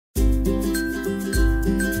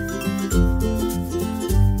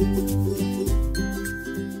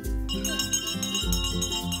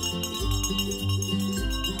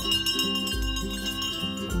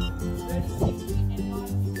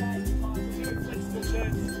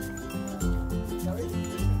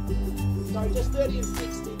sorry, just 30 and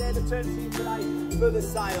 60. They're the terms here today for the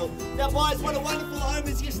sale. Now, guys, what a wonderful home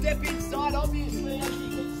as you step inside. Obviously, as you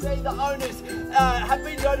can see, the owners have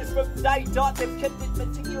been noticed from day dot. They've kept it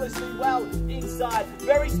meticulously well inside.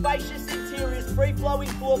 Very spacious interiors, free-flowing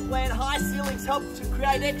floor plan, high ceilings help to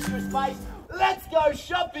create extra space. Let's go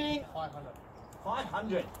shopping.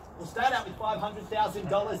 500. We'll start out with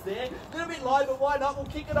 $500,000 there. A little bit low, but why not? We'll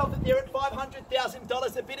kick it off there at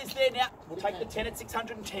 $500,000. The bid is there now. We'll take the 10 at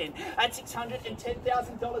 610. At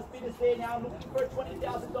 $610,000, bid is there now. Looking for a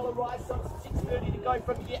 $20,000 rise, so it's 630 to go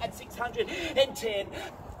from here at 610.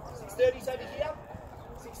 630's over here.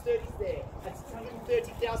 630's there. At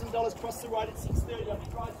 $630,000, cross the road at 630. On the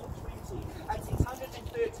rise from 20. At 630.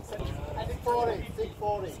 And then 40.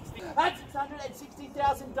 640. At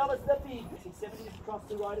 $660,000, the bid. 670 is across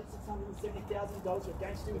the road at $670,000. We're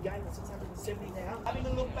going to do again at 670 now. Having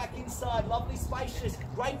a look back inside, lovely, spacious,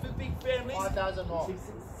 great for big families. 5,000 more.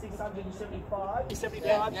 675.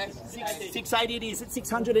 75. Yeah, 680 it is at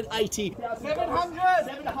 680. 700.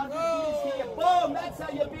 700 is here. Boom! That's how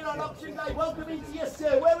you bid on auction day. Welcome into you,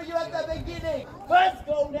 sir. Where were you at the beginning? First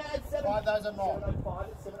goal now at 5,000 more. 705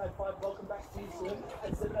 at 705. Welcome back to you, sir.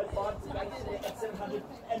 At 705 today at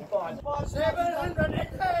 705.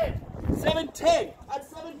 710. 710. At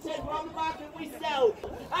 710, we're on the market, we sell.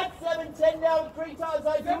 At 710 now, 3 times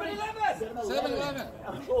over. 711.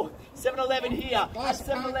 711. 711 here. At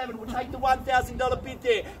 711, we'll take the $1,000 bid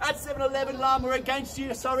there. At 711, Lama, we're against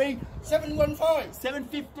you, sorry. 715.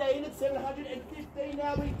 715 at 715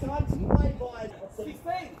 now, we time to play by. 16.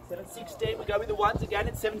 716, we go with the ones again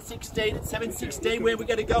at 716. At 716, where we're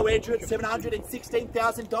going to go, Andrew, at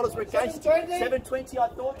 $716,000. We're against 720, I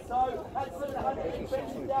thought so. At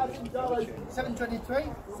 $720,000. 723.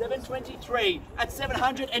 723. At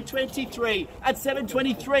 723. At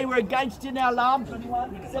 723, we're against you now, Lam.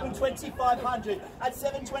 72500. At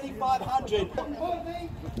 72500.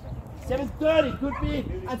 730, good bid.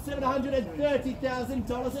 At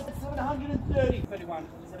 $730,000. At 730. 31.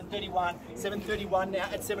 731 now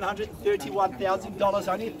at $731,000.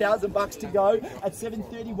 Only $1,000 to go. At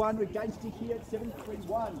 731, we're against you here at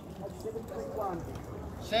 731. At 731.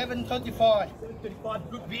 735.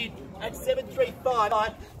 735, good bid. At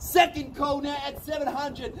 735. Second call now at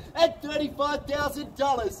 700. At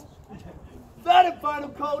 $35,000. Third and final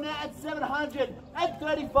call now at 700. At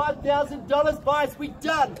 $35,000. Buyers, we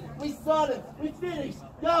done. We started. We finished.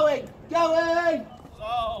 Going.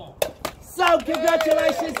 So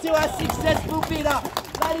congratulations to our successful bidder.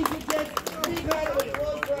 Ladies and gents, big round of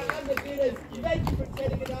applause for our underbidders. Thank you for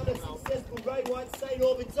attending another successful Ray White St.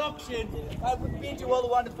 Albans auction. We bid you all a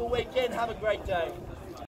wonderful weekend. Have a great day.